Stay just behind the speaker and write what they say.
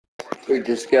We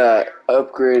just got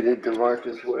upgraded to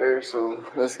Marcus Ware, so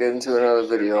let's get into another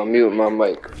video. I'll mute my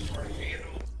mic.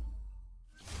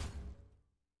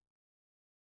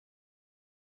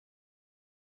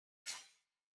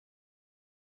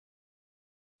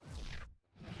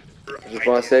 I just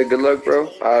want to say good luck,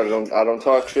 bro. I don't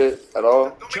talk shit at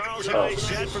all. I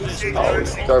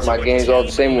always start my games all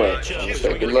the same way. I'm gonna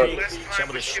say good luck.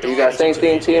 You got same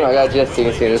team. I got Jets team.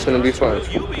 It's gonna be fun.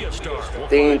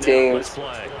 Teams.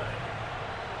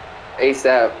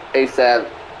 ASAP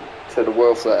to the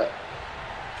world flag.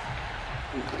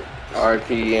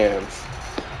 RPMs.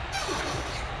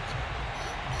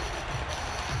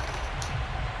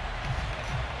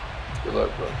 Good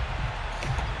luck, bro.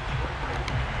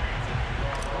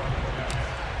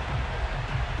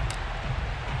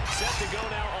 Set to go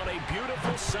now on a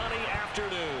beautiful sunny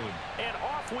afternoon. And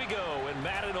off we go in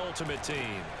Madden Ultimate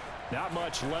Team. Not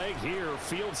much leg here.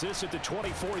 Fields this at the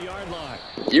 24-yard line.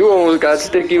 You almost got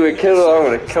sticky with Kittle. I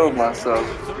would have killed myself.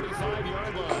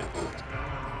 35-yard line.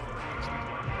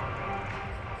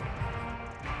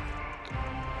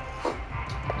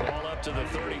 Ball up to the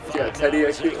 35. Yeah, Teddy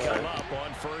actually come up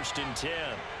on 1st and 10.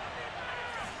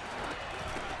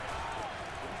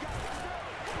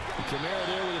 Kamara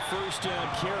there with a first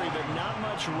down carry, but not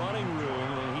much running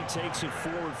room, and he takes it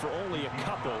forward for only a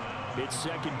couple. It's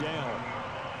 2nd down.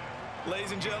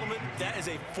 Ladies and gentlemen, that is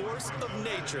a force of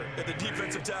nature at the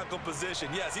defensive tackle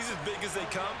position. Yes, he's as big as they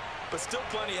come, but still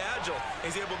plenty agile.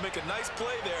 He's able to make a nice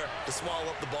play there to swallow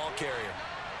up the ball carrier.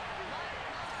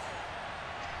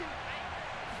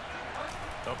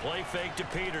 A play fake to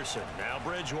Peterson. Now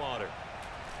Bridgewater.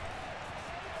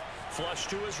 Flush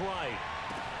to his right.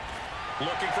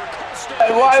 Looking for Costa.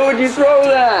 Hey, why would you throw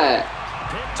that?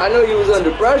 I know he was under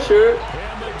pressure.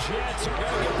 And the Jets are going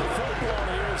to get the football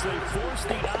here as they force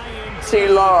the INT.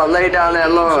 T-Law, lay down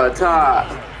that law, top.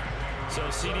 So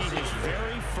CD, his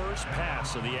very first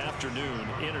pass of the afternoon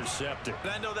intercepted.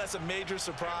 And I know that's a major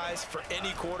surprise for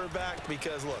any quarterback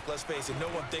because, look, let's face it, no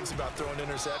one thinks about throwing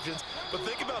interceptions. But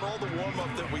think about all the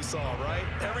warm-up that we saw, right?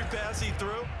 Every pass he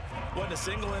threw wasn't a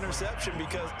single interception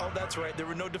because, oh, that's right, there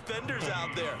were no defenders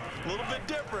out there. A little bit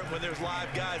different when there's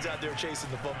live guys out there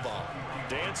chasing the football.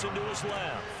 Dancing to his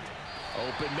left.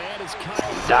 Open man is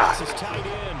Kyle, his tight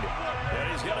end.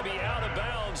 And he's going to be out of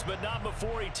bounds, but not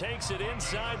before he takes it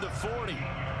inside the 40.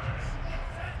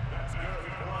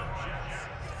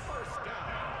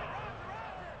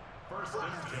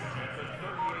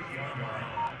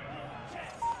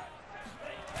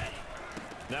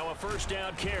 Now a first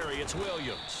down carry. It's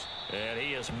Williams. And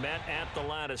he is met at the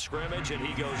line of scrimmage, and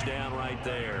he goes down right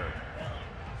there.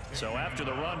 So after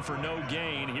the run for no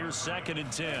gain, here's 2nd and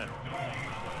 10.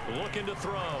 Looking to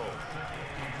throw.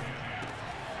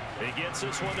 He gets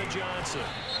this one to Johnson.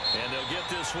 And they'll get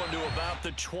this one to about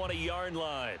the 20-yard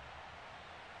line.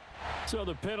 So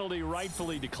the penalty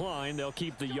rightfully declined. They'll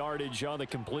keep the yardage on the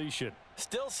completion.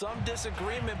 Still some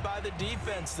disagreement by the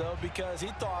defense, though, because he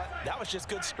thought that was just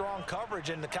good, strong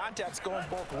coverage, and the contact's going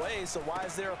both ways, so why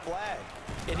is there a flag?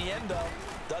 In the end, though,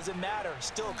 doesn't matter.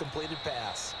 Still a completed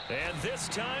pass. And this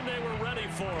time they were ready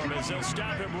for him as they'll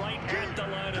stop him right at the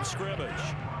line of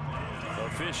scrimmage.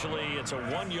 Officially, it's a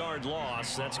 1-yard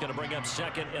loss. That's going to bring up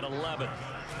 2nd and 11.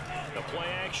 The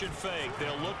play-action fake.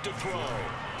 They'll look to throw.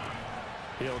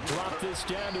 He'll drop this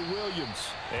down to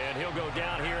Williams, and he'll go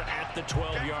down here at the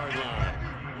 12-yard line.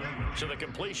 So the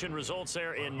completion results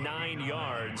there in 9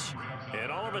 yards.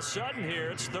 And all of a sudden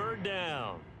here, it's 3rd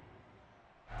down.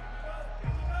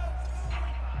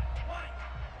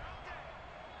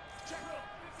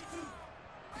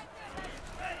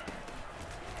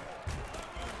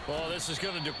 Well, this is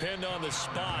going to depend on the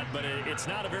spot, but it's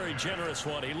not a very generous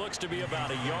one. He looks to be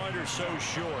about a yard or so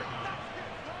short.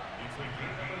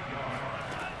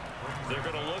 They're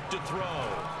going to look to throw.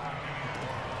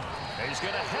 He's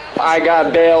going to have I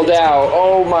got bailed out.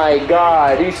 Oh my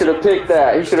God. He should have picked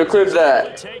that. He should have cribbed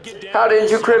that. How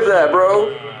didn't you crib that,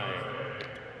 bro?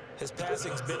 His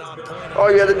passing's been on point.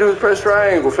 All you had to do is press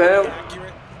triangle, fam.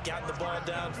 Accurate, got the ball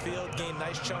downfield, gained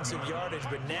nice chunks of yardage,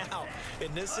 but now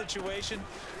in this situation,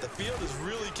 the field is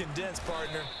really condensed,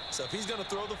 partner. So if he's going to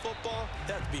throw the football,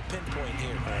 that has to be pinpoint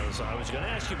here. I was going to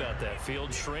ask you about that.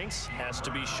 Field shrinks, has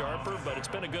to be sharper, but it's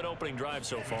been a good opening drive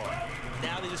so far.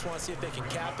 Now they just want to see if they can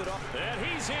cap it off. And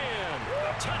he's in.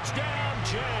 Touchdown,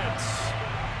 Jets.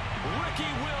 Ricky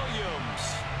Williams.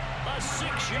 A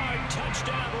 6-yard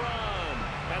touchdown run.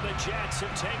 And the Jets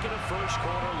have taken a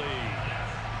first-quarter lead.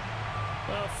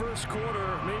 First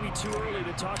quarter, maybe too early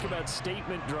to talk about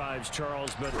statement drives,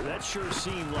 Charles, but that sure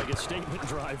seemed like a statement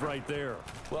drive right there.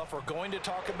 Well, if we're going to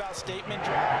talk about statement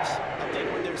drives, I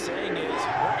think what they're saying is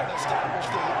we're going to establish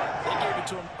the run. They gave it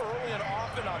to him early brilliant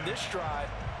often on this drive,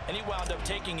 and he wound up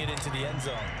taking it into the end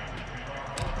zone.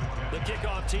 The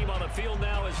kickoff team on the field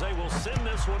now as they will send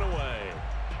this one away.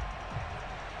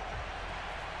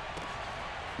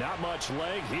 Not much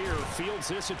leg here. Fields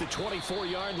this at the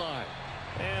 24-yard line.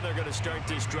 And they're going to start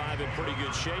this drive in pretty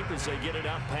good shape as they get it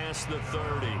up past the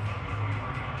 30.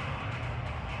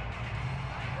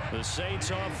 The Saints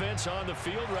offense on the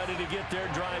field ready to get their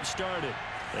drive started.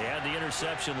 They had the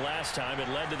interception last time. It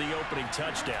led to the opening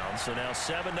touchdown. So now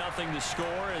 7-0 to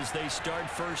score as they start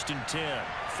 1st and 10.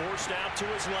 Forced out to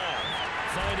his left.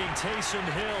 Finding Taysom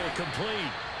Hill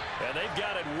complete. And they've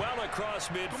got it well across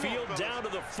midfield down to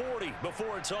the 40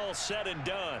 before it's all said and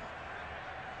done.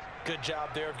 Good job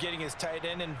there of getting his tight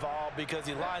end involved because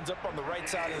he lines up on the right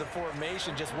side of the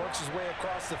formation, just works his way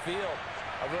across the field.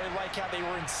 I really like how they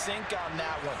were in sync on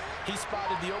that one. He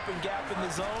spotted the open gap in the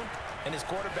zone, and his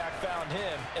quarterback found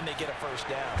him, and they get a 1st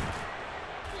down.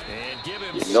 And give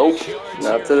him nope,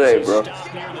 not today, bro.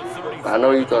 I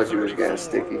know you thought you was getting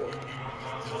sticky.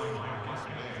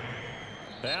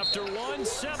 After one,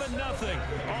 7-0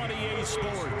 on EA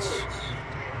Sports.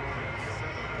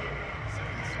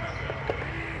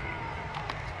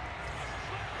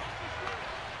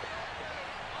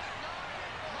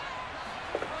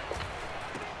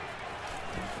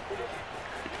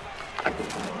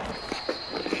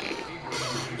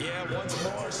 Yeah, once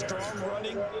more, strong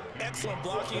running, excellent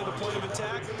blocking of the point of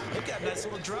attack. They've got a nice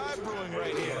little drive brewing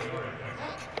right here.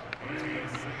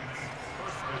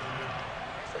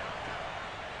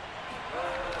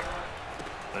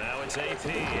 Now it's AP,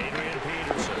 Adrian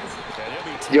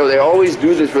Peterson. Yo, they always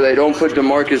do this where they don't put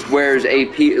DeMarcus Ware's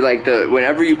AP, like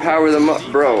whenever you power them up,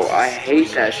 bro. I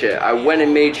hate that shit. I went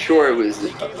and made sure it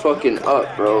was fucking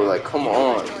up, bro. Like, come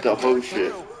on, the whole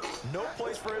shit. No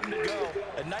place for him to go.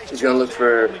 He's gonna look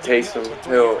for Taysom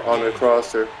Hill on the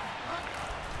crosser.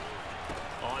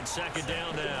 On 2nd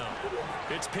down now,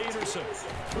 it's Peterson.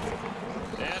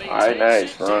 All right,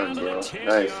 nice run, bro.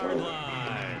 Nice run.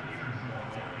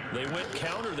 They went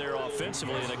counter there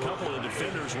offensively, and a couple of the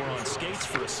defenders were on skates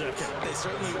for a second. They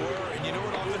certainly were, and you know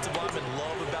what offensive linemen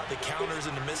love about the counters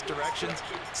and the misdirections?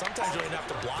 Sometimes you don't have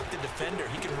to block the defender.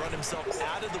 He can run himself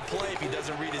out of the play if he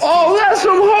doesn't read his Oh, that's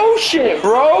some whole shit,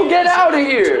 bro. Get out of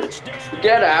here.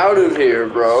 Get out of here,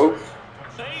 bro.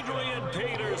 Adrian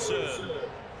Peterson,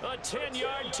 a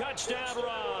 10-yard touchdown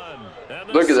run.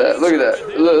 Look at that. Look at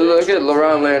that. Look at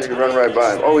LaRon Landry run right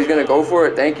by him. Oh, he's going to go for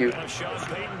it? Thank you. Sean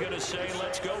Payton going to say,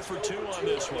 let's go for 2 on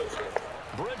this one.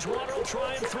 Bridgewater will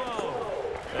try and throw.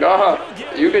 Nah,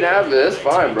 you can have this.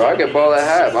 Fine, bro. I get ball at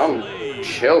half. I'm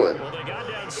chilling.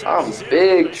 I'm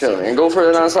big chilling. And go for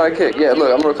an onside kick. Yeah,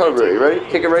 look, I'm recovering. You ready?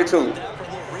 Kick it right to me.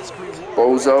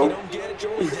 Bozo.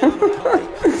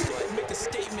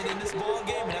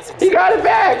 He got it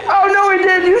back. Oh, no, he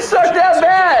didn't. You suck that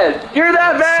bad. You're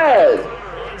that bad.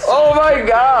 Oh, my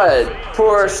God.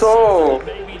 Poor soul.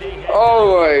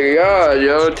 Oh, my God,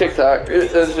 yo. TikTok.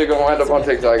 This shit gonna wind up on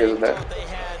TikTok, isn't it?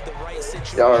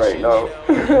 Y'all already know.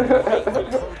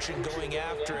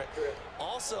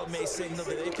 Also may signal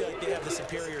that they feel like they have the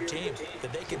superior team,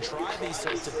 that they can try these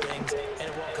sorts of things and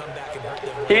it won't come back and hurt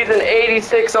them. He's an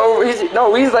 86 over.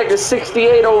 He's like a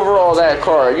 68 overall, that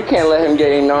card. You can't let him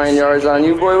get 9 yards on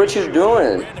you, boy. What you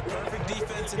doing? And a perfect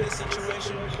defense in this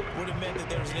situation would have meant that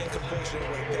there was an incompletion and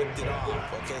would have picked it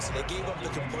off. Okay, so they gave up the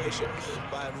completion.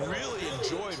 But I really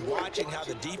enjoyed watching how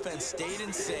the defense stayed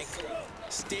in sync,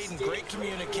 stayed in great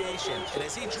communication, and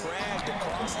as he dragged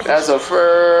across the That's a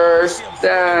 1st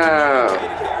down.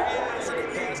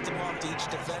 Passed him off to each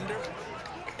defender.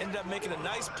 Ended up making a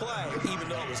nice play, even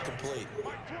though it was complete.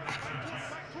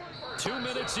 2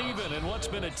 minutes even in what's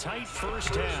been a tight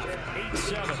first half.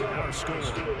 8-7 our score.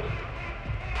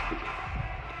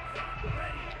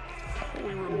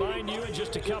 We remind you in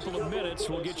just a couple of minutes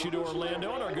we'll get you to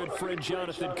Orlando and our good friend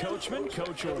Jonathan Coachman.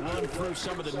 Coach will run through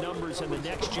some of the numbers and the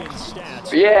next-gen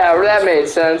stats. Yeah, that made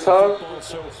sense, huh?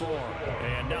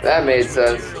 That made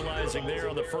sense. Materializing there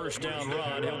on the 1st down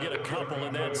run. He'll get a couple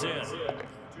and that's it.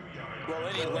 Well,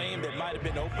 any lane that might have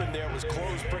been open there was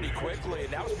closed pretty quickly,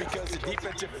 and that was because the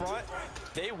defensive front,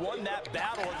 they won that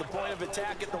battle at the point of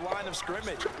attack at the line of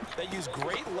scrimmage. They used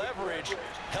great leverage,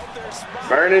 held their spot.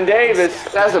 Vernon Davis,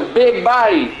 that's a big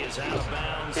body.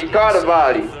 He caught a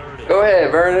body. Go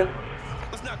ahead, Vernon.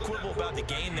 Let's not quibble about the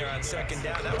gain there on 2nd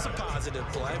down. That was a positive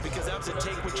play because that was a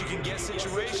take-what-you-can-get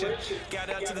situation. Got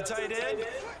out to the tight end.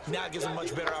 Now it gives them a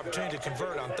much better opportunity to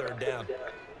convert on 3rd down.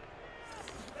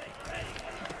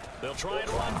 They'll try and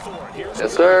run for it.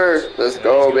 Yes, sir. Let's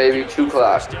go, baby. 2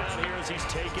 o'clock. Down here as he's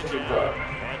taken down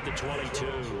at the 22.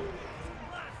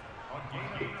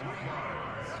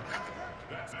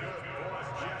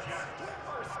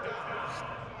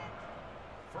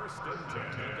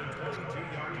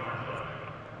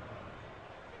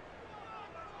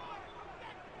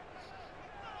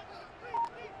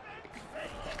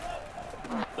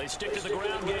 They stick to the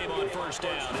ground game on first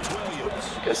down. It's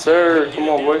Williams. Yes, sir. Come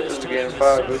on, boy. This is getting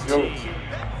 5. Let's go.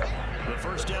 The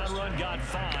first down run got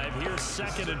 5. Here's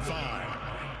 2nd and 5.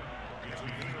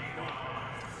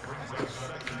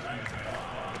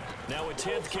 Now a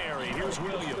 10th carry. Here's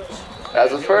Williams.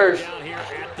 That's a first. Down here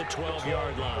at the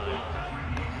 12-yard line.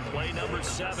 Play number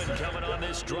 7 coming on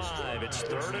this drive. It's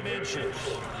 3rd and inches.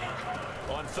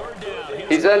 On 3rd down.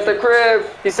 He sent the crib.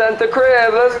 He sent the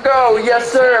crib. Let's go.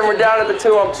 Yes, sir. And we're down at the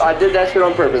 2. I did that shit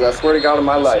on purpose. I swear to God in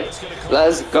my life.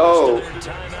 Let's go.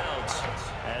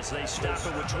 As they stop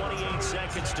it with 28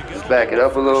 seconds to go. Let's back it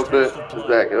up a little bit. Let's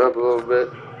back it up a little bit.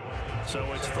 So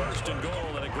it's 1st and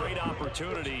goal and a great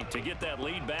opportunity to get that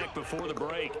lead back before the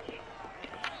break.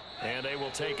 And they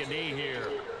will take a knee here.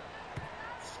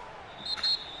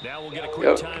 Now we'll get a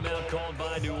quick timeout called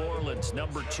by New Orleans,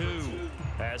 number 2,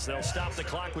 as they'll stop the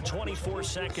clock with 24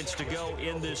 seconds to go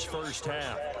in this first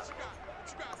half.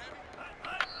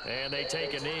 And they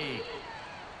take a knee.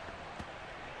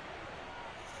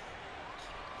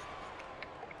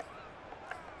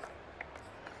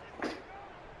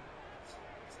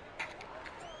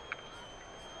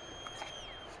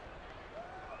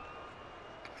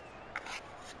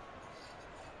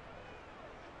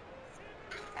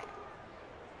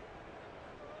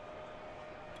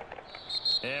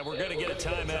 And we're going to get a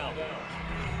timeout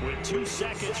with 2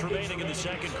 seconds remaining in the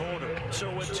second quarter. So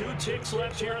with 2 ticks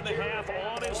left here in the half,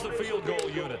 on is the field goal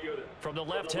unit. From the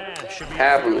left hash. Should be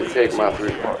happily take my 3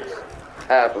 points.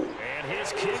 Happily. And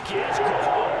his kick is good.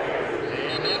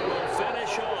 And that will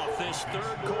finish off this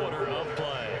 3rd quarter of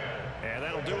play. And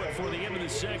that'll do it for the end of the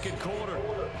second quarter.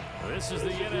 This is the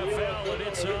NFL, and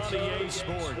it's on EA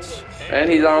Sports. And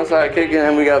he's onside kicking,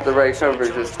 and we got the right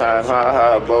coverage this time. Ha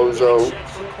ha, bozo.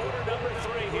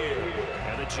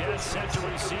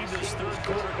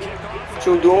 What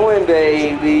you doing,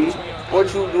 baby?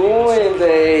 What you doing,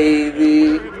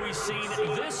 baby? We've seen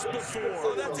this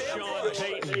before. That's ambush.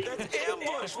 That's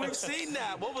ambush. We've seen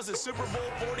that. What was it, Super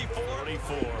Bowl 44?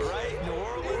 44. Right? New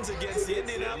Orleans against the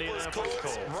Indianapolis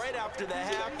Colts. Right after the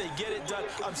half, they get it done.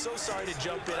 I'm so sorry to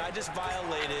jump in. I just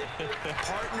violated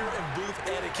partner and booth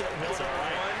etiquette 101.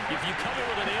 If you come in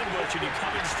with an ambush and you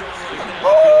come in strong like that, I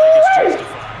feel like it's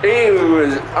justified. He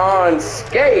was on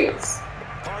skates.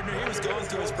 Partner, he was going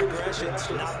through his progressions.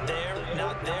 Not there,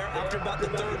 not there. After about the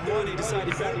 3rd one, he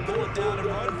decided he better pull it down and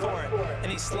run for it.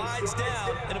 And he slides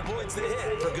down and avoids the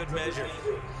hit for good measure.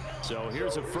 So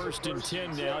here's a 1st and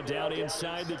 10 now, down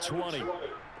inside the 20.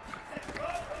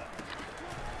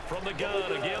 From the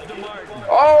gun, a give to Martin.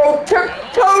 Oh,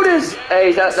 Totus!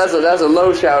 Hey, that's a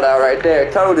low shout out right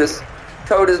there. Totus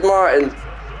Martin.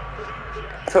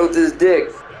 Totus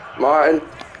Dick Martin.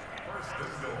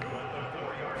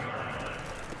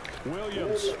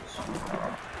 Williams.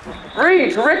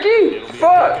 Reach, Ricky!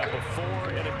 Fuck!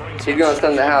 He's gonna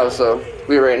send the house, so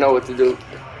we already know what to do.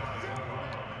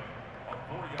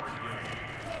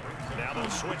 Now they'll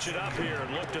switch it up here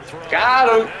and look to throw. Got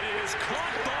him! And it is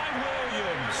caught by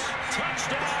Williams.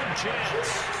 Touchdown,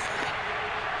 Jets.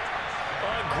 A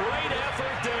great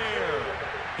effort there.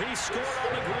 He scored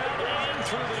on the ground and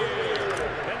through the air.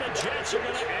 And the Jets are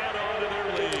going to add on to their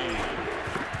lead.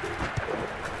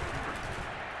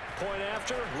 Point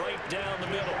after, right down the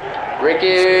middle.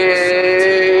 Ricky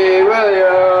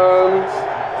Williams.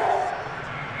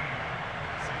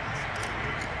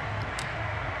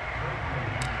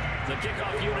 The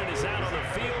kickoff unit is out on the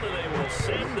field, and they will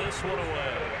send this one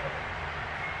away.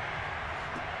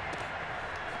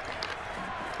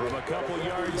 From a couple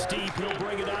yards deep, he'll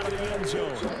bring it out of the end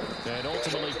zone. And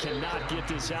ultimately cannot get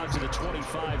this out to the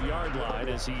 25-yard line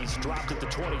as he's dropped at the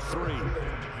 23.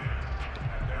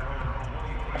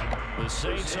 The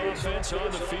Saints offense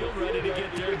on the field, ready to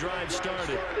get their drive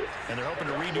started. And they're hoping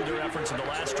to redo their efforts in the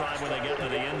last drive when they get to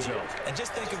the end zone. And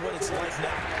just think of what it's like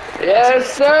now.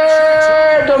 Yes,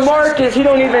 sir! DeMarcus, he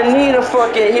don't even need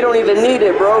he don't even need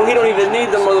it, bro. He don't even need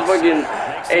the motherfucking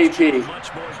AP.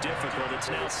 Much more difficult. It's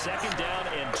now 2nd down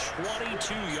and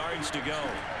 22 yards to go.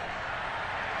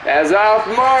 As off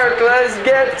mark, let's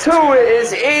get to it.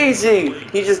 It's easy.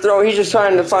 He's just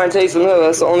trying to find Taysom Hill.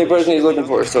 That's the only person he's looking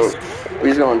for. So we're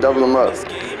just gonna double him up. It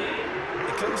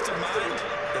comes to mind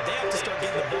that they have to start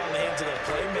getting the ball in the hands of their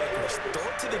playmakers. Throw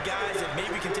it to the guys that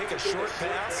maybe can take a short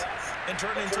pass and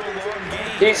turn it into a long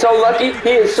game. He's so lucky.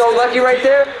 He is so lucky right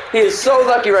there. He is so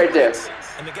lucky right there.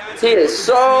 He is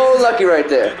so lucky right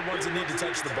there. They're the ones that need to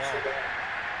touch the ball.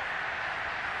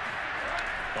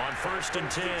 On 1st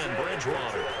and 10,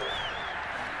 Bridgewater.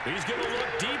 He's going to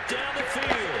look deep down the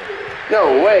field.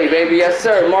 No way, baby. Yes,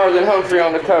 sir. Marlon Humphrey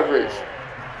on the coverage.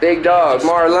 Big dog,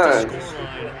 Marlon.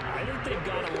 I think they've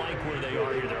got to like where they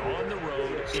are here. They're on the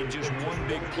road in just one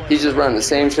big play. He's just running the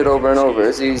same shit over and over.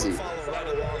 It's easy. Follow right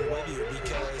along with you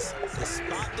because the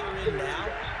spot they're in now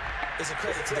is a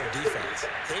credit to their defense.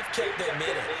 They've kept them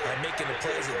in it by making the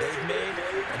plays that they've made,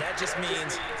 and that just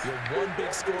means you're one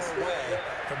big score away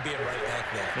from being right back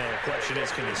there. Now, the question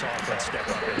is, can this offense step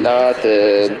up?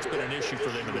 Nothing. That's been an issue for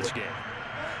them in this game.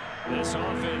 This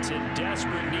offense in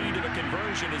desperate need of a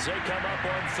conversion as they come up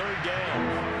on third down.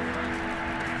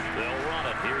 They'll run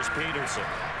it. Here's Peterson.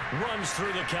 Runs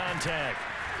through the contact.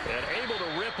 And able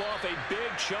to rip off a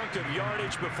big chunk of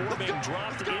yardage before being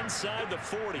dropped inside the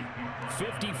 40.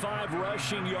 55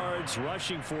 rushing yards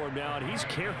rushing for him now, and he's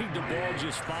carried the ball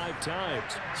just 5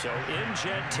 times. So in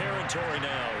jet territory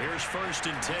now. Here's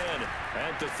 1st and 10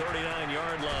 at the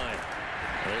 39-yard line.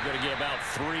 They're going to get about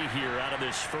 3 here out of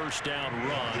this first down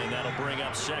run, and that'll bring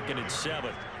up 2nd and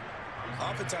 7.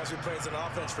 Oftentimes we praise an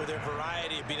offense for their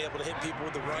variety of being able to hit people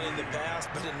with the run in the pass,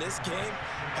 but in this game,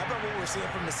 how about what we're seeing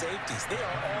from the safeties? They are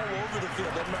all over the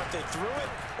field. Doesn't matter if they threw it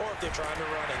or if they're trying to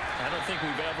run it. I don't think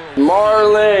we've ever...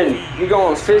 Marlon, you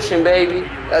going fishing, baby.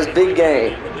 That's big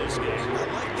game. I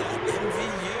like that.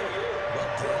 MVU.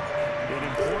 Well done. An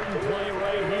important play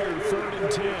right here, 3rd and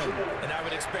 10. And I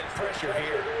would expect pressure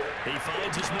here. He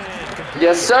finds his man.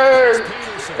 Yes, sir.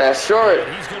 That's short.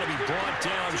 He's going to be brought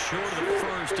down short of the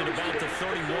first at about the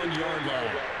 31-yard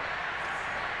line.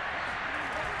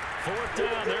 4th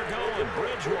down, they're going.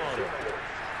 Bridgewater.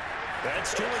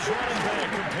 That's to his running back,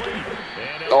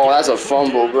 complete. Oh, that's a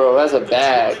fumble, bro. That's a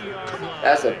bag.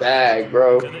 That's a bag,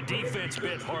 bro. And the defense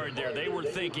bit hard there. They were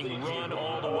thinking run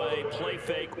all the way, play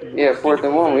fake. Yeah, 4th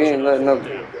and 1. We ain't letting up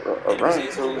a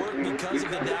run. So because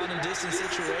of the down and distance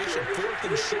situation, 4th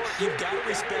and short, you've got to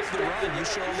respect the run. You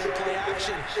show a little play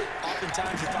action.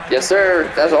 Oftentimes you find... Yes,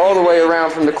 sir. That's all the way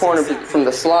around from the corner, from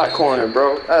the slot corner,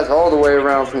 bro. That's all the way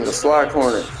around from the slot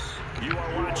corner. You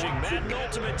are watching Madden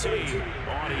Ultimate Team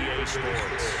on EA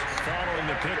Sports. Following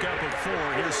the pickup of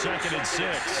 4, here's 2nd and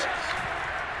 6.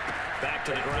 Back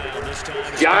to the ground this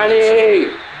time. Johnny!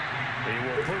 He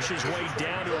will push his way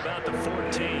down to about the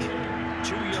 14.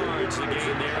 2 yards the gain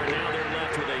there. Now they're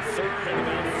left with a 3rd and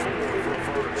about 4 for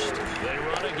a first. They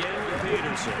run again with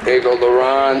Peterson. There you go,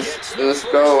 LaRon. Let's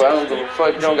go. I don't give a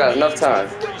fuck. You don't got enough time.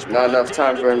 Not enough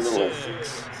time for him to win.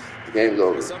 The game's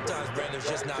over. Sometimes, Brandon, there's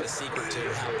just not a secret to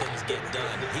how things get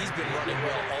done. He's been running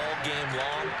well all game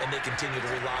long, and they continue to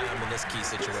rely on him in this key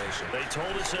situation. They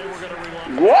told us they were going to rely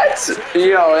on... What?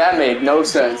 Yo, that made no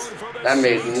sense. That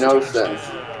made no sense.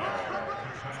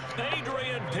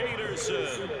 Adrian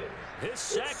Peterson. His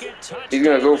 2nd touchdown. He's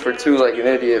gonna go for 2 like an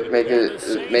idiot, make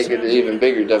it an even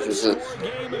bigger deficit.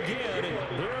 Game again. Here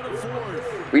the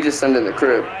 4th. We just send in the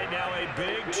crib. Right now a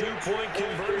big 2-point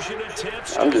conversion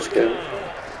attempt. I'm just kidding.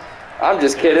 I'm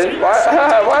just kidding.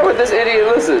 Why would this idiot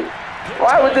listen?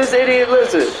 Why would this idiot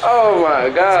listen? Oh my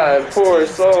God, poor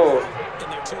soul.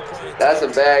 That's a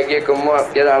bad. Get him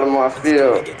up. Get out of my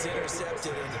field.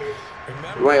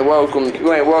 You ain't welcome.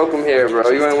 You ain't welcome here, bro.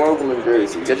 You ain't welcome in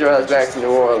Jersey. Get your ass back to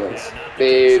New Orleans,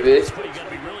 baby.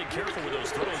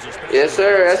 Yes,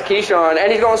 sir. That's Keyshawn,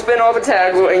 and he's gonna spin off a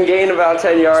tackle and gain about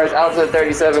 10 yards out to the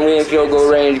 37. We in field goal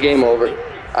range. Game over.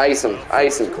 Ice him.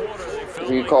 Ice him.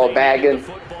 You call bagging.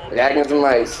 Bagging some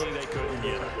ice. And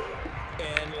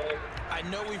I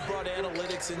know we brought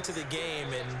analytics into the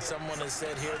game, and someone has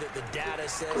said here that the data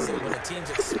says that when a team's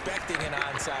expecting an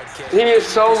onside kick. He is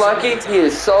so lucky. He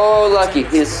is so lucky.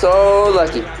 He is so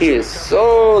lucky. He is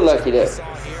so lucky there.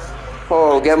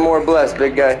 Oh, get more blessed,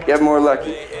 big guy. Get more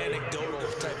lucky.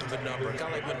 Anecdotal type of a number. Kind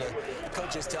of like when the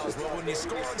coaches tell us, well, when you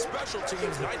score on special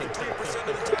teams, 93%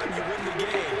 of the time you win the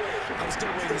game. I'm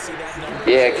still waiting to see that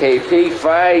number. Yeah, KP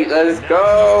fight. Let's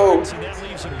go. That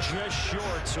leaves him just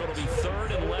short, so it'll be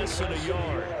 3rd and less than a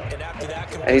yard. And after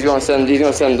that, And he's gonna send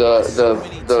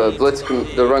the blitz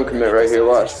the run commit right here.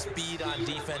 Watch.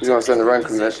 He's gonna send the run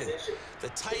commit. The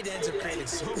tight ends have created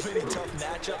so many tough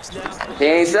matchups now. He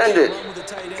ain't send it.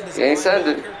 He ain't send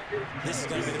it. This is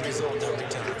going to be the result every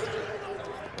time.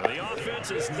 The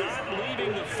offense is not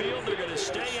leaving the field. They're going to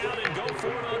stay out and go for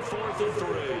it on 4th and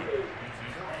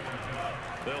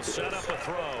 3. They'll set up a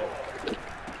throw.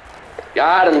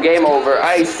 Got him. Game over.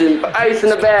 Ice in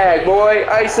the bag, boy.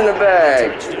 Ice in the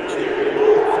bag.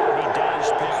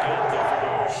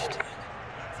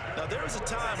 Now, there was a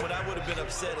time when I would have been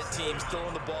upset at teams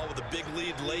throwing the ball with a big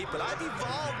lead late, but I've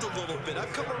evolved a little bit.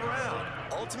 I've come around.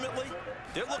 Ultimately,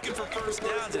 They're looking for first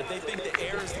downs, and if they think the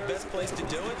air is the best place to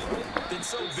do it, then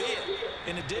so be it.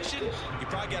 In addition, you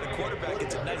probably got a quarterback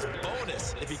that's a nice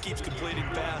bonus if he keeps completing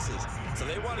passes. So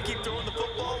they want to keep throwing the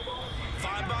football?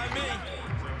 Fine by me.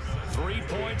 3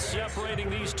 points separating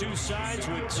these two sides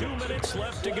with 2 minutes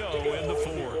left to go in the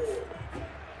fourth.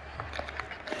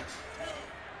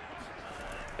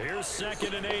 Here's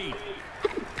 2nd and 8.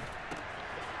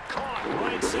 Caught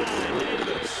right side,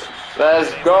 Davis.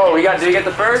 Let's go. Did we get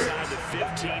the first?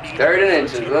 3rd and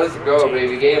inches. Let's go,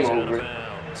 baby. Game over.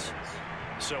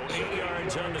 So 8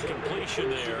 yards on the completion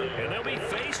there, and they'll be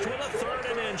faced with a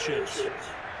 3rd and inches.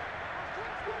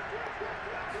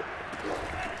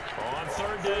 On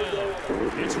 3rd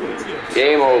down, it's Williams.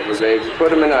 Game over, baby.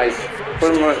 Put him in ice.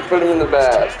 Put him in the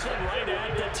bag. Right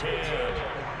at the 10.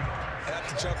 I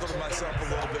have to chuckle to myself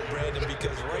a little bit, Brandon,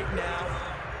 because right now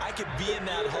I could be in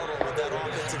that huddle with that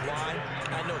offensive line,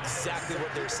 and I know exactly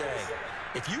what they're saying.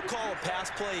 If you call a pass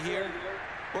play here,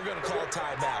 we're going to call a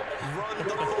timeout. Run the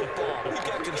football. We've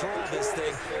got control of this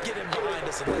thing. Get in behind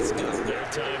us and let's go. Their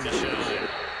time to shine.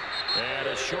 And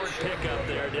a short pickup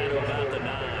there down to about the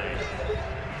 9.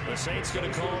 The Saints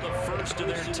going to call the first of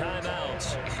their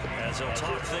timeouts as they'll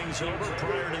talk things over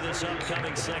prior to this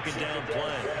upcoming 2nd down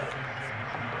play.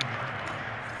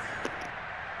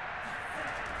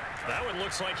 That one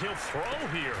looks like he'll throw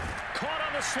here. Caught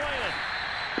on the slant.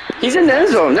 He's in the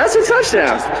end zone. That's a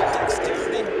touchdown.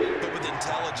 Dexterity, but with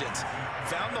intelligence.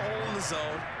 Found the hole in the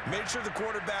zone, made sure the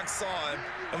quarterback saw him,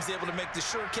 and was able to make the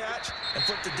sure catch and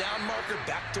flip the down marker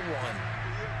back to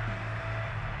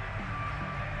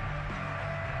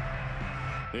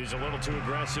 1. He's a little too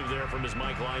aggressive there from his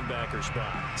Mike linebacker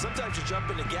spot. Sometimes you jump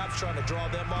into gaps trying to draw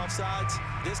them off sides.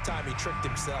 This time he tricked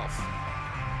himself.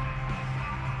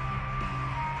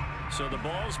 So the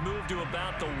ball's moved to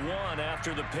about the 1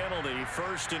 after the penalty.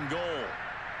 1st and goal.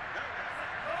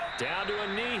 Down to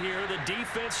a knee here. The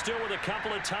defense still with a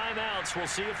couple of timeouts. We'll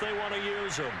see if they want to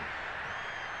use them.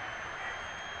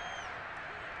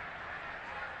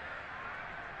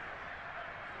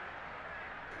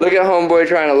 Look at homeboy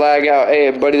trying to lag out. Hey,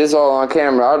 buddy, this is all on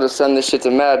camera. I'll just send this shit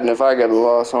to Madden if I get a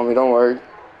loss, homie. Don't worry.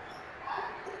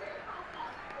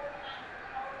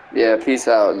 Yeah, peace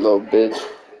out, little bitch.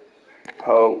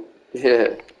 Ho.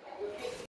 Yeah.